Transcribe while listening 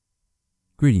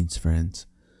Greetings, friends,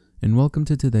 and welcome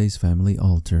to today's Family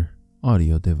Altar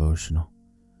audio devotional.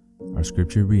 Our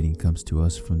scripture reading comes to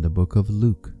us from the book of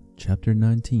Luke, chapter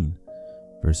 19,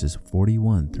 verses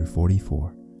 41 through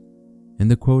 44, and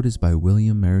the quote is by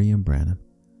William Marion Branham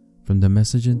from the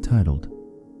message entitled,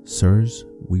 "Sirs,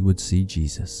 We Would See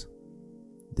Jesus."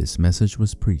 This message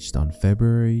was preached on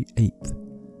February 8th,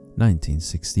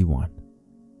 1961.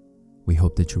 We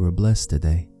hope that you are blessed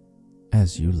today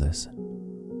as you listen.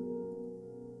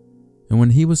 And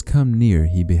when he was come near,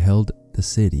 he beheld the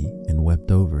city and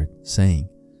wept over it, saying,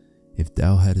 If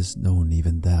thou hadst known,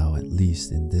 even thou, at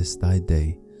least in this thy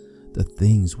day, the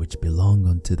things which belong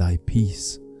unto thy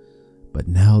peace, but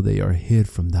now they are hid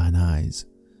from thine eyes.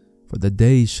 For the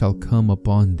days shall come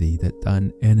upon thee that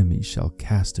thine enemy shall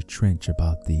cast a trench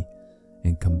about thee,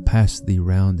 and compass thee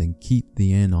round, and keep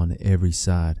thee in on every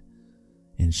side,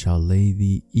 and shall lay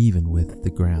thee even with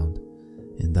the ground,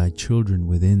 and thy children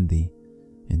within thee,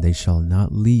 and they shall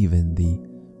not leave in thee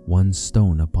one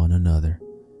stone upon another,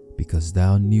 because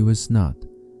thou knewest not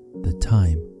the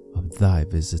time of thy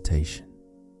visitation.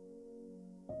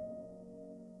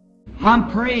 I'm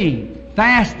praying,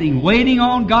 fasting, waiting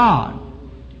on God.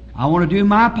 I want to do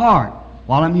my part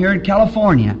while I'm here in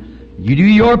California. You do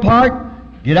your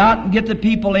part, get out and get the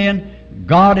people in.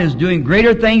 God is doing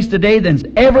greater things today than's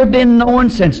ever been known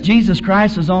since Jesus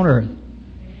Christ was on earth.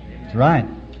 That's right.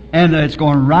 And it's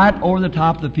going right over the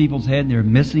top of the people's head, and they're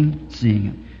missing seeing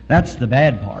it. That's the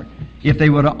bad part. If they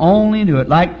would have only knew it,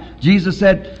 like Jesus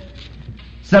said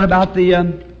about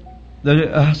said,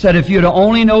 if you'd have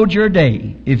only knowed your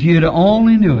day, if you'd have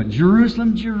only knew it,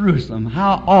 Jerusalem, Jerusalem,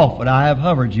 how oft would I have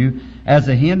hovered you as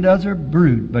a hen does her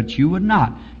brood, but you would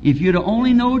not. If you'd have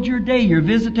only knowed your day, your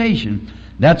visitation.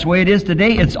 That's the way it is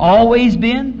today. It's always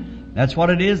been. That's what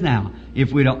it is now.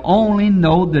 If we'd have only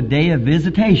known the day of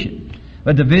visitation.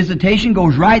 But the visitation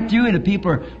goes right through, and the people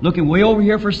are looking way over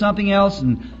here for something else,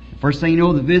 and the first thing you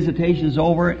know, the visitation is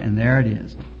over, and there it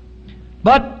is.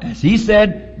 But, as he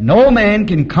said, no man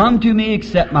can come to me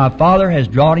except my Father has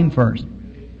drawn him first.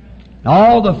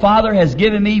 All the Father has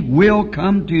given me will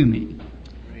come to me.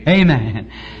 Amen.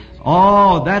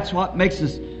 Oh, that's what makes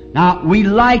us... Now, we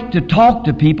like to talk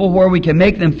to people where we can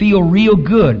make them feel real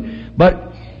good.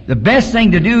 But the best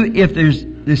thing to do, if there's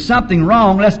something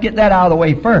wrong, let's get that out of the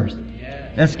way first.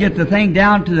 Let's get the thing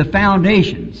down to the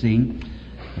foundation, see.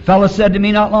 A fellow said to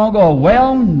me not long ago, a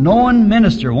well-known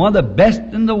minister, one of the best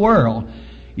in the world.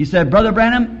 He said, Brother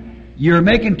Branham, you're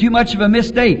making too much of a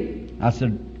mistake. I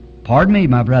said, pardon me,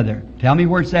 my brother. Tell me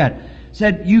where it's at.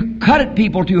 Said, you cut at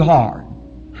people too hard.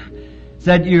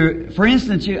 Said, for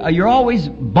instance, you're always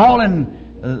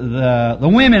bawling the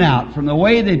women out from the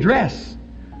way they dress.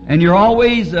 And you're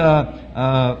always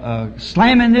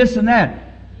slamming this and that.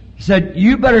 He said,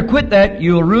 you better quit that,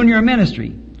 you'll ruin your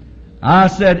ministry. I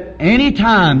said, any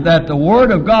time that the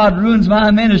Word of God ruins my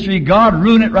ministry, God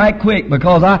ruin it right quick,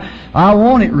 because I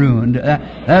want it ruined.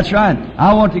 That's right.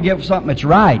 I want to get something that's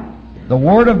right. The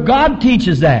Word of God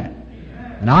teaches that.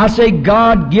 And I say,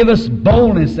 God, give us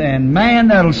boldness and man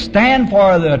that'll stand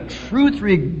for the truth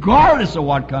regardless of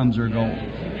what comes or goes.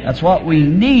 That's what we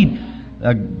need.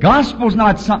 The gospel's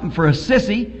not something for a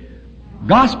sissy.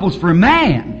 Gospel's for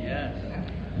man.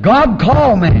 God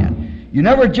called man. You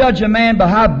never judge a man by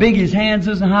how big his hands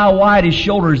is and how wide his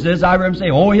shoulders is. I heard him say,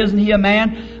 oh, isn't he a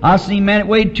man? I've seen men that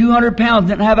weighed 200 pounds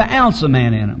didn't have an ounce of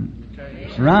man in them.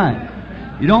 That's right.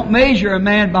 You don't measure a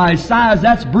man by his size.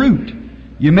 That's brute.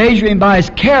 You measure him by his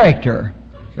character.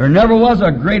 There never was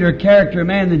a greater character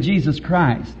man than Jesus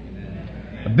Christ.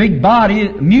 A big body,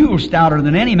 a mule stouter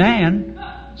than any man.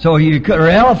 So you could, or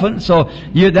elephant, so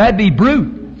that'd be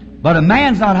brute. But a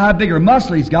man's not how big or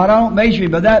muscle he's got. I don't measure him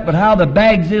by that, but how the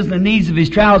bags is and the knees of his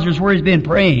trousers where he's been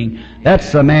praying.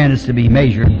 That's the man is to be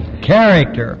measured.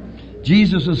 Character.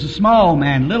 Jesus was a small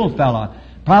man, little fella.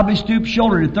 Probably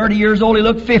stoop-shouldered. At 30 years old, he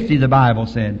looked 50, the Bible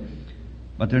said.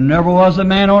 But there never was a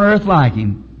man on earth like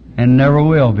him, and never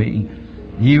will be.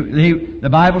 The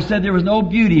Bible said there was no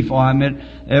beauty for him.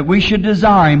 We should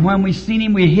desire him. When we seen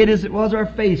him, we hid as it was our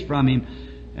face from him,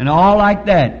 and all like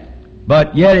that.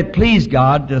 But yet it pleased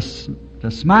God to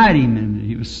smite him, and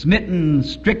he was smitten,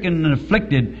 stricken, and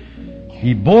afflicted.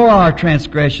 He bore our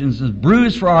transgressions, was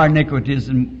bruised for our iniquities,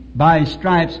 and by his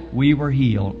stripes we were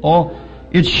healed. Oh,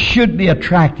 it should be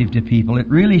attractive to people. It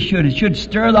really should. It should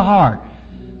stir the heart.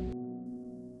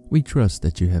 We trust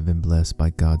that you have been blessed by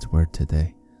God's Word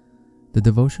today. The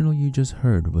devotional you just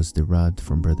heard was derived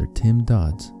from Brother Tim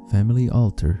Dodd's Family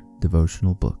Altar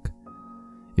devotional book.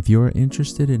 If you are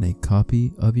interested in a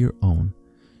copy of your own,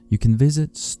 you can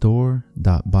visit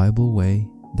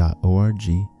store.bibleway.org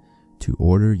to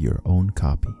order your own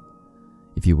copy.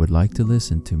 If you would like to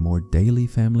listen to more daily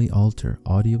Family Altar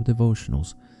audio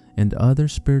devotionals and other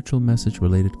spiritual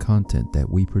message-related content that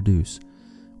we produce,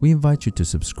 we invite you to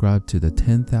subscribe to the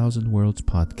 10,000 Worlds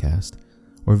podcast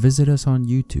or visit us on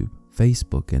YouTube,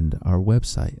 Facebook, and our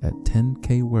website at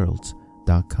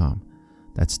 10kworlds.com.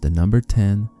 That's the number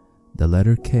 10, the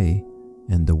letter K,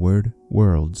 and the word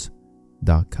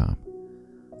worlds.com.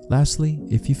 Lastly,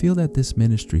 if you feel that this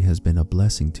ministry has been a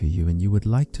blessing to you and you would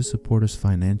like to support us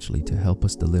financially to help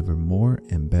us deliver more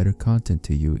and better content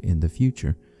to you in the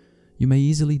future, you may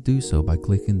easily do so by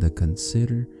clicking the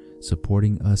Consider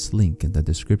Supporting Us link in the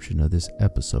description of this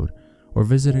episode or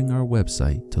visiting our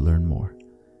website to learn more.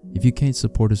 If you can't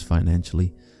support us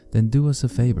financially, then do us a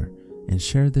favor and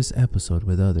share this episode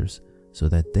with others so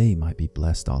that they might be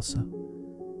blessed also.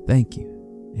 Thank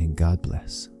you, and God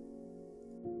bless.